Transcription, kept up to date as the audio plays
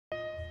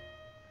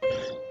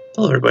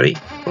Hello everybody,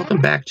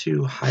 welcome back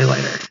to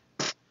Highlighter.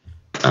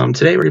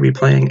 Today we're going to be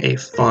playing a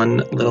fun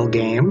little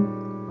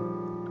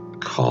game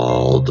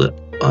called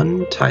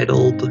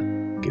Untitled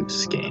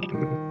Goose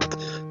Game.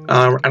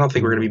 I don't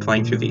think we're going to be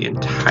playing through the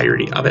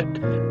entirety of it,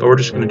 but we're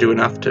just going to do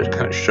enough to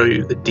kind of show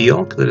you the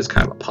deal, because it is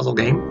kind of a puzzle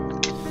game,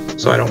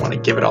 so I don't want to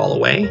give it all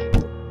away.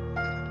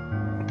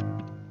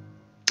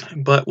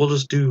 But we'll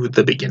just do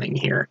the beginning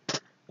here.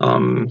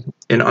 In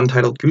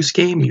Untitled Goose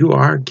Game, you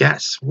are,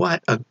 guess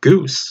what, a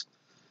goose.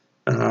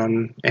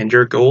 And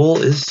your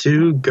goal is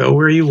to go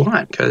where you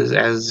want, because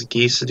as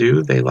geese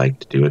do, they like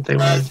to do what they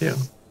want to do.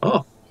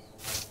 Oh,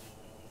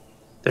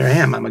 there I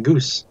am. I'm a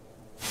goose.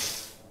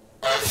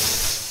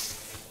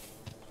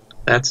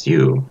 That's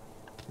you.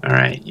 All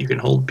right, you can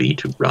hold B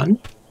to run.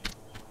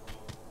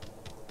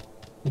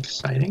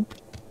 Exciting.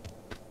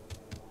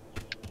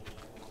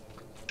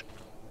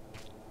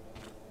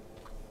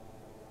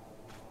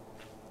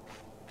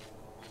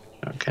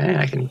 Okay,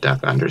 I can duck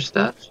under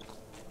stuff.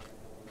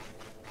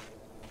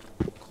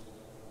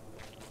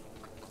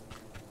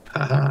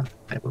 Haha,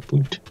 I have a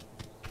boot.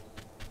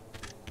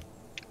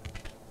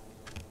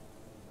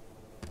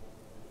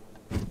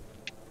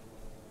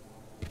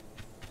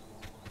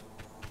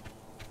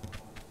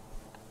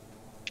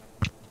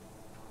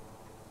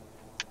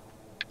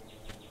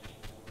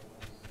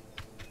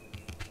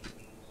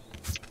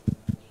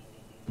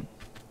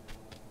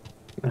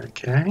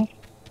 Okay.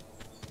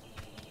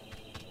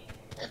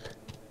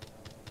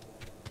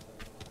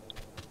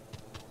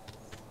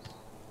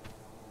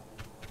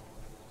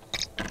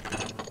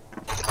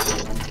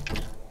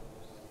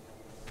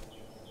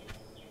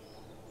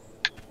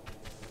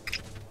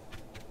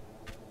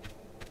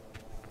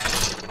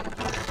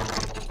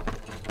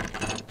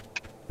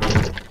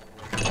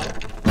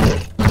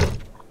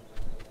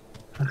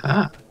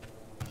 Aha.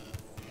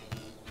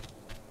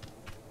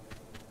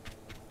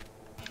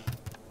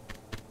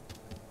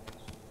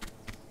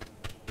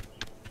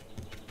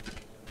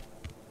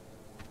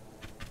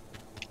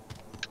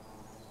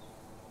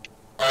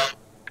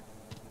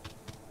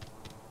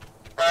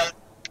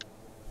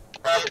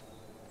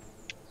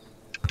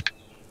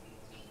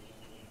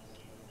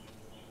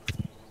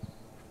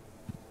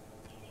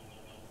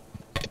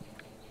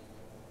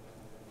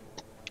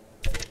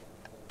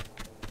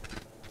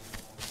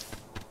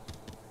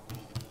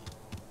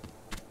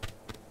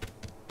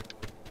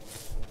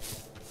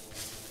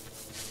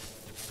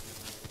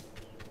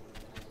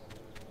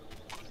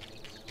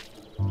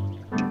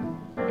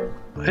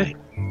 Hey,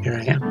 here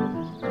I am.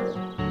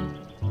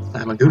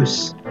 I'm a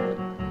goose.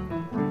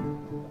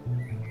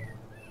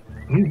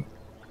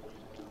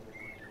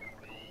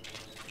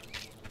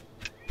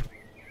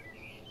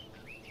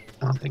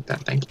 I'll take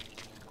that, thank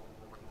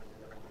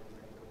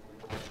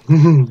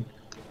you.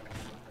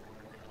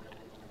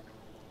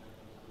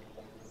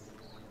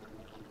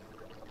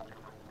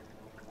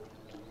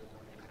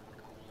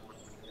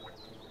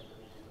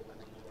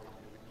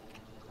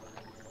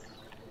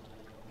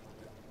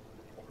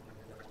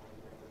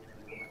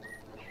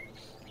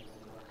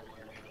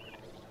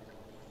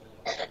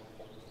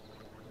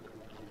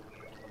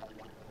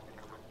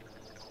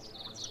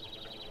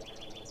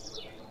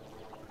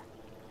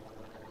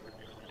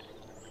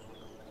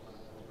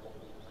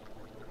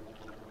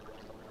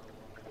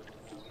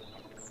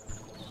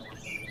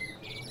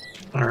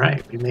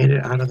 Alright, we made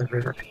it out of the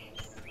river.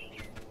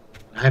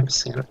 I have a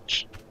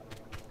sandwich.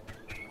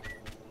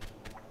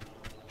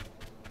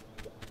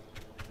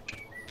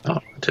 Oh,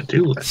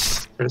 to-do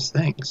list. There's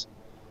things.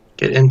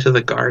 Get into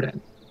the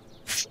garden.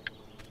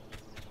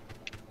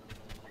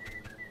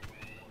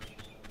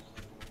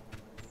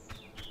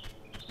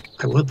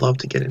 I would love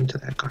to get into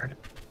that garden.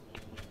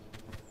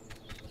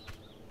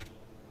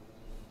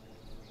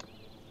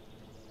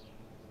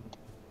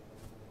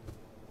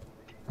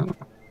 Oh.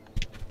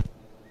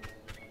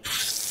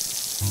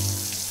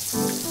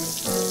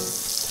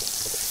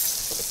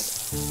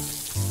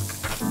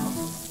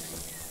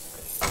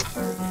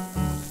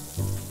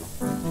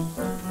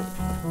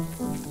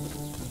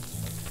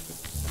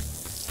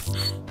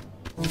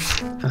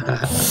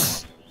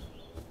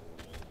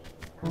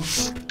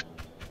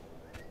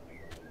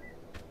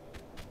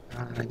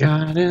 I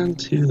got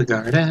into the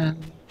garden.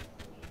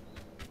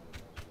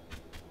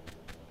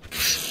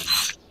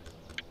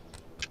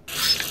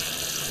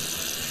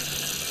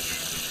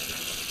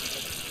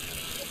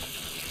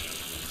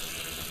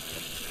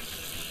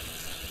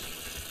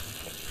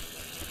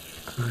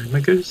 I'm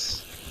a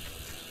goose.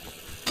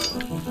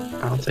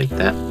 I'll take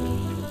that.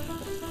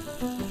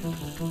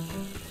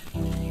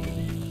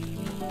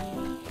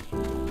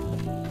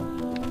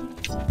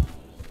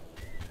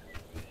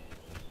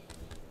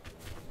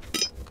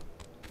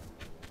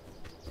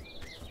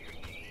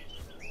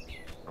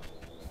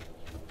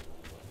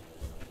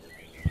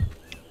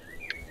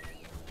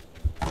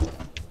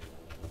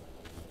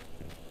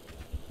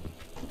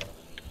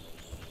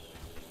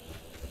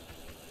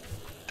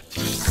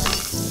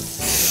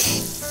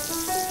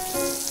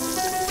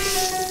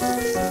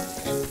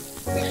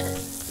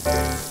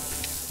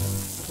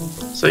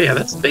 So yeah,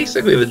 that's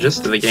basically the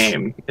gist of the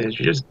game, is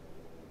you're just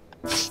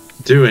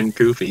doing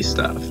goofy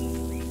stuff.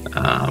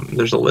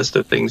 There's a list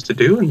of things to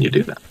do, and you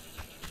do them.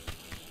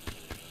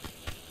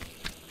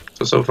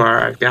 So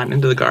far I've gotten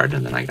into the garden,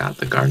 and then I got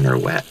the gardener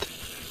wet.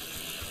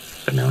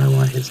 But now I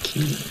want his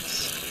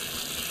keys.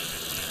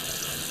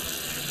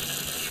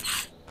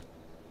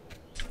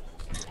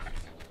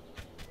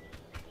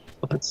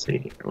 Let's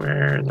see,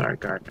 where's our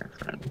gardener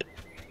friend?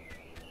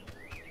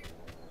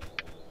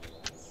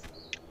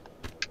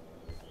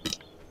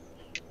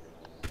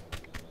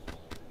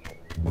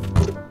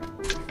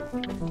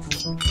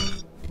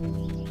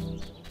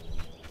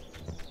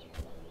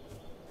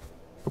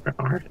 Where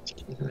are his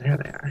keys? There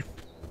they are.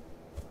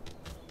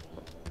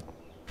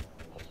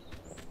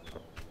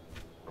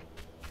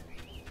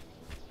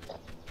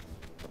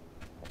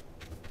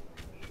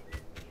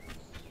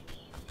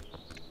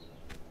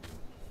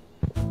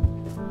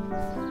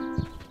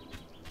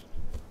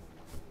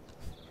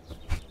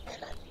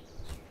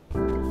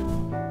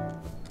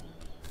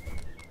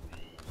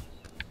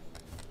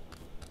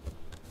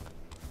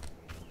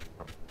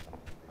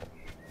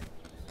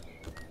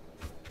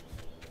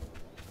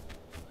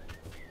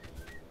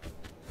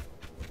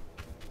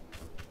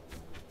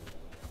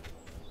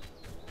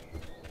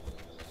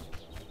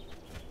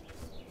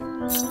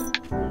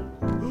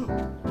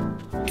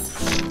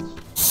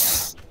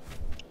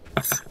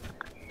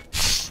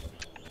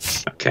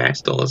 Okay, I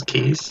stole his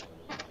keys.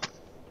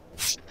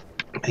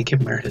 Make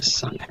him wear his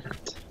sun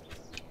hat.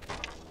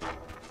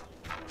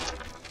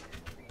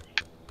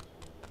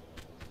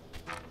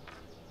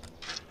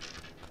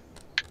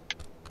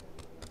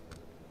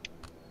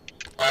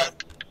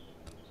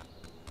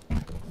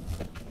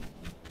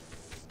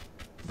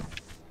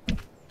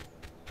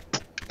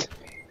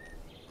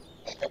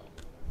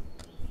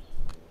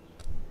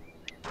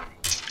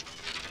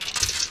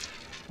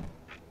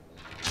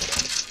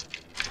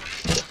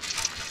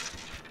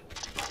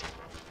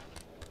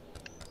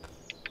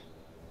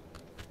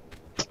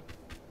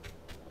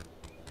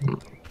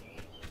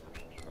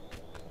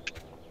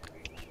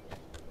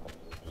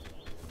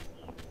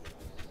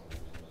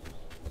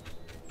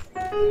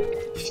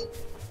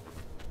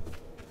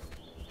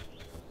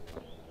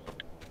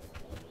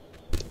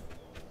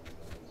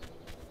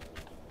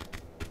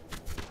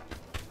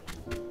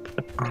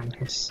 On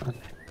his sun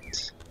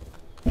hat.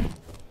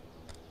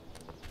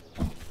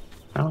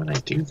 How would I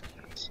do that?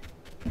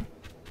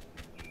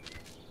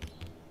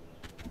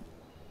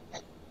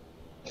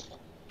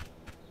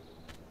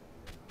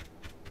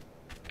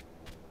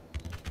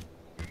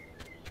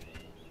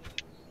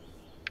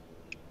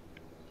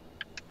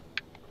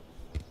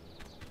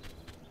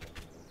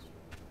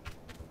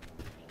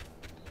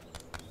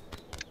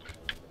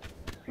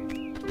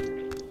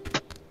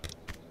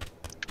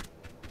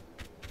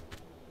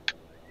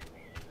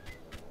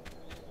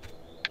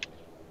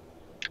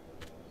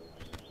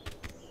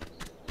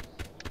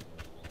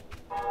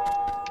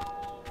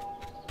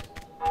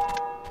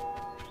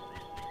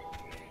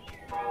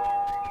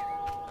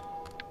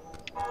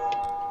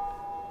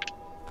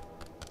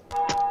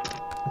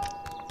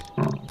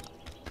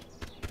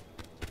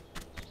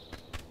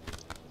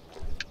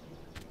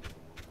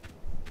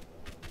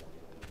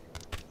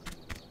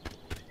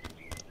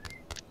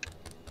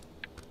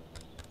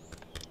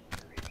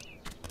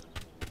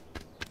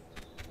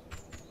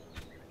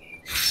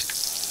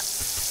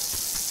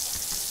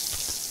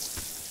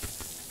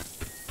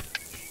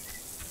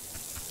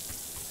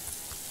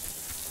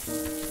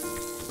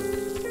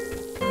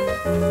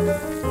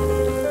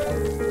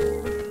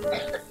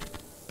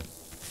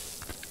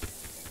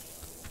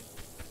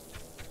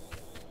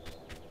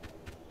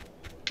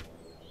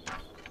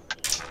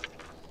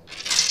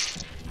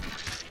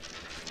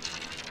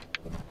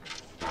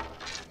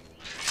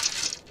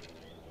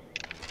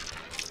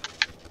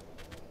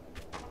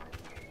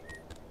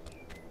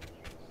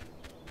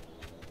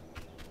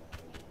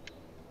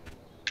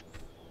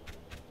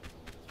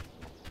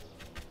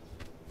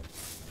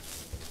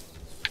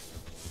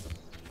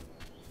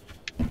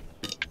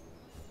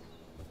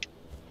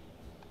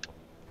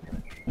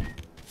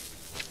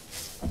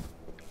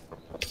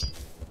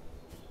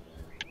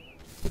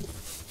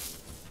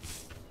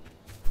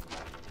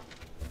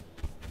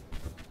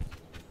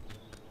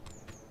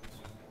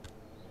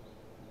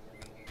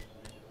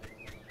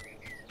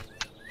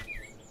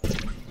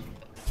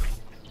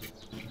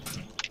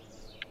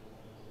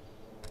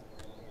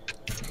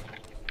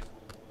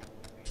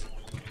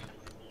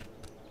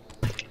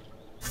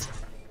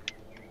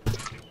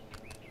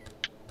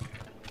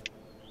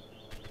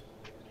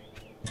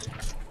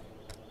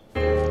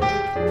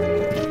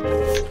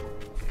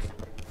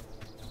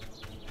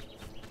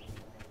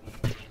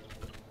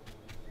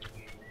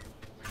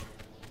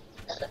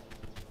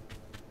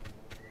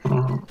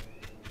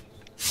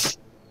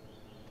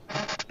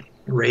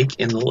 Rake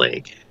in the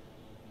lake.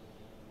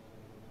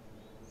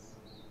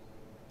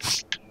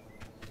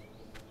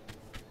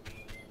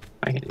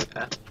 I can do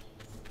that.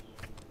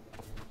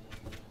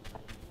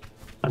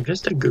 I'm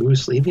just a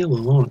goose, leave me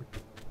alone.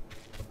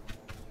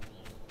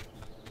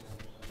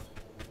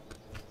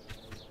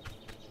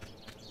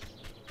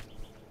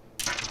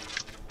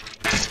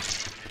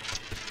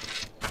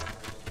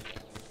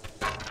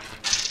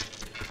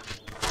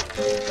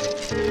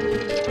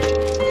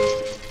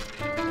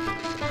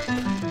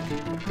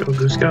 Go,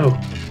 Goose, go.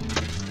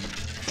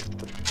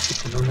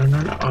 No, no,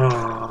 no, no.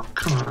 Oh,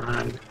 come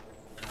on.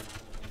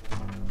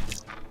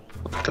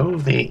 Let go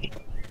of me.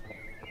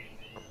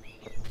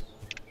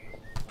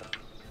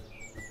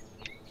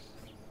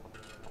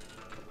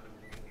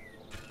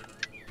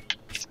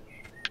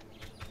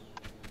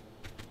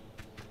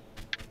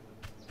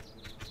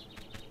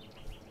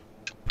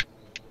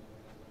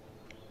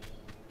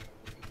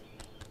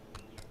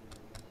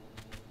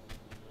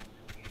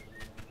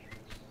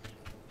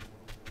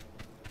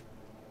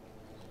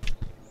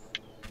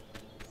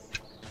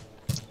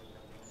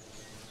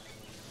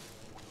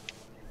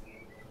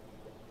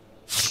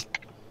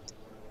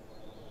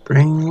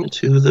 Bring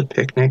to the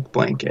picnic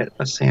blanket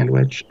a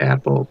sandwich,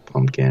 apple,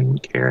 pumpkin,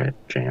 carrot,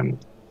 jam,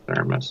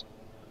 thermos,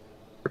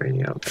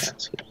 radio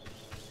basket.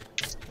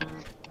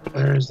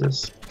 Where is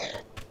this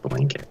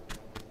blanket?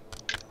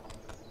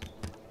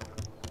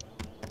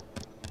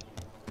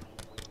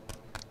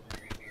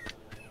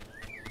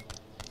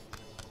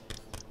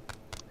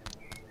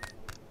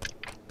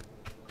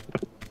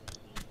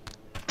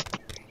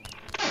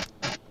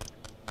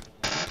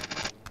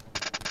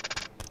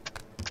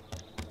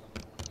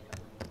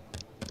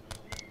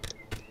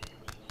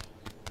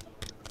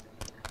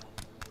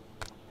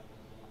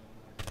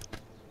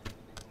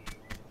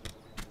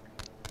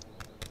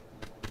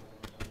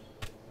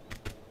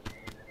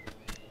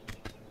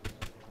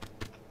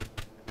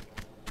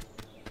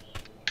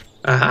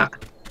 Aha!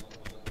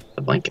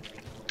 The blanket.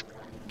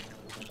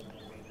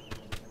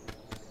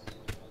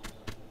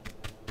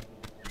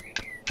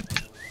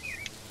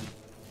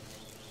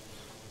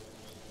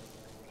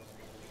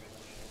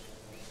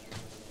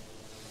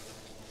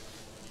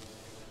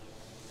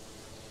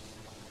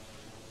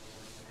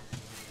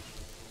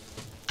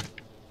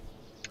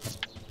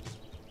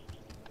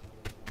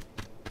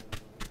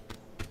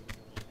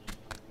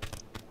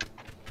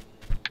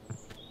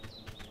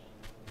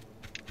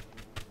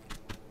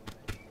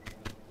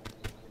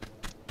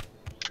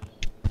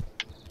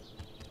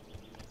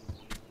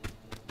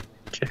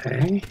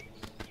 Okay.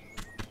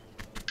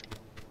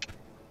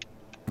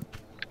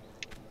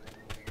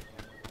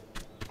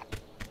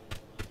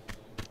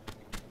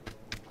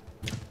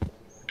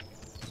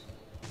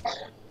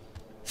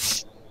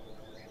 That's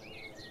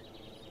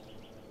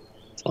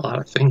a lot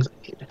of things I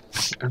need.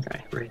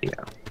 Okay,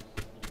 radio.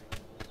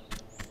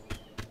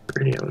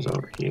 Radio is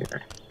over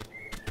here.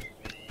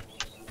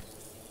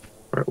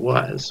 Where it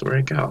was. Where'd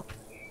it go?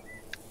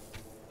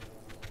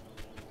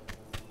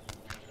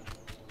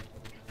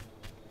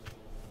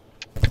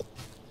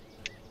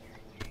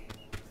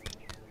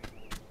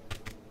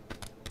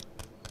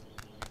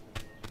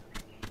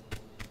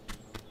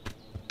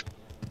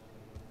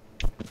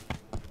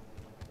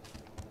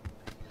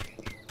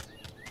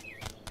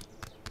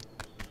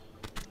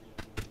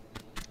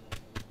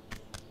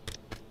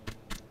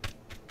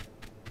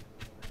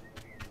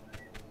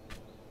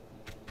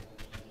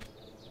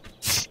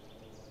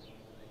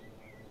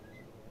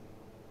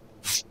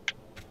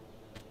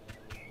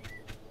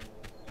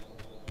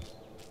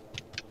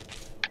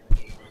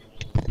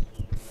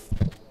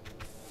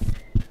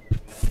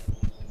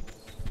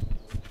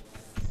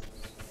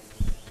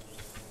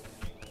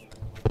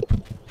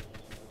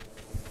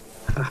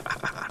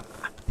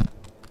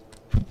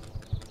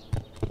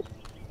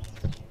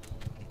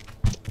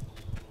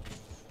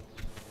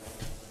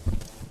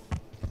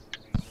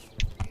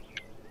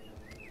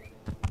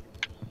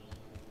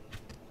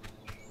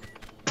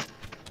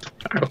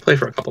 Alright, we'll play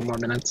for a couple more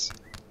minutes.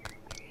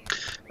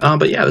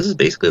 But yeah, this is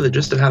basically the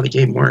gist of how the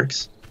game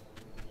works.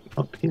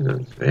 Oh, he's a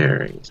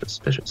very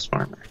suspicious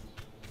farmer.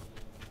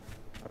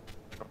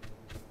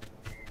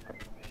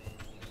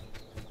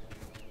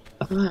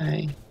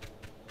 Hi.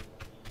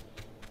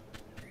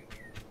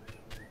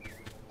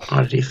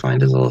 Oh, did he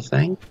find his little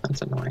thing?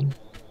 That's annoying.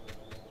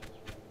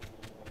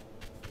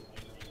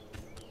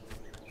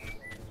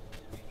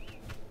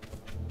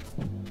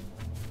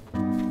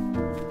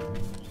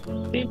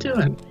 What are you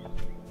doing?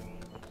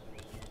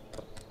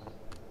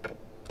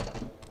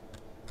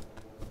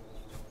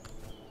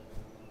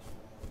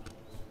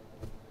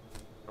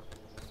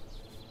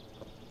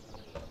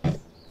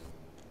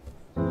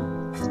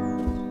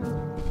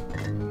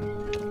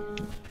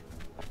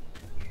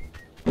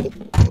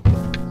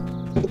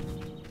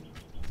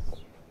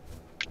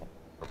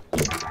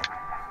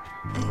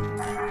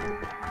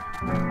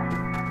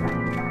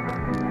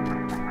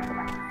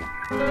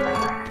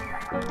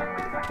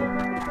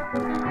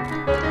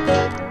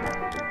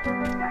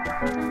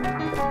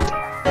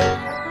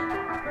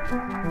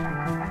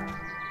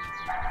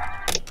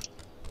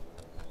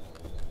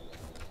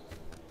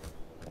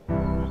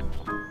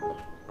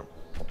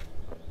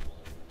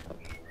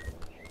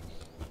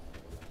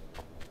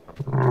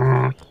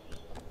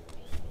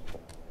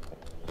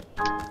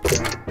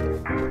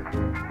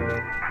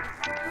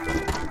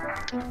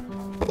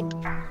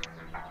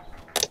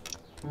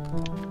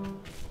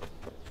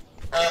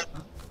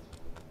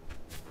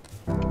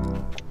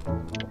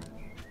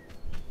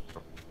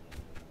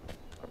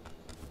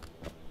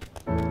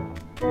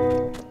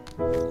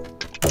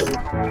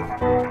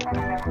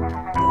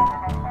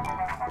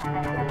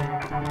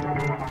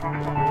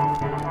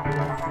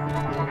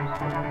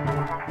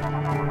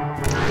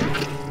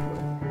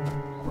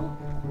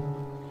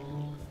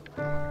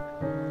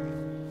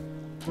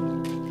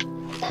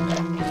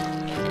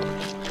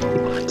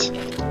 What?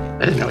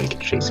 I didn't know he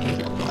could chase me in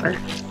the water.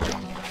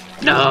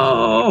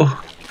 No!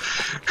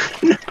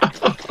 No!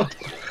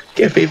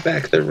 Give me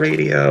back the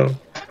radio.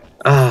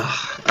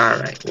 Oh,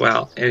 alright.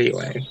 Well,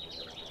 anyway.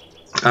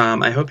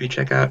 I hope you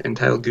check out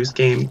Untitled Goose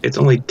Game. It's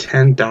only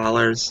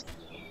 $10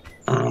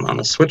 on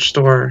the Switch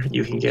store.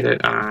 You can get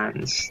it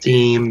on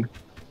Steam.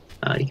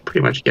 You can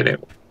pretty much get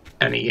it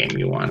any game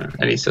you want,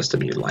 any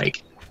system you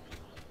like.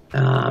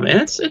 And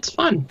it's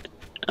fun.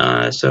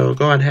 So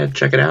go ahead,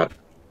 check it out,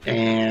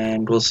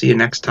 and we'll see you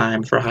next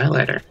time for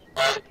Highlighter.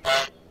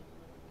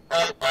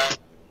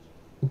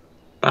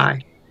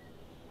 Bye.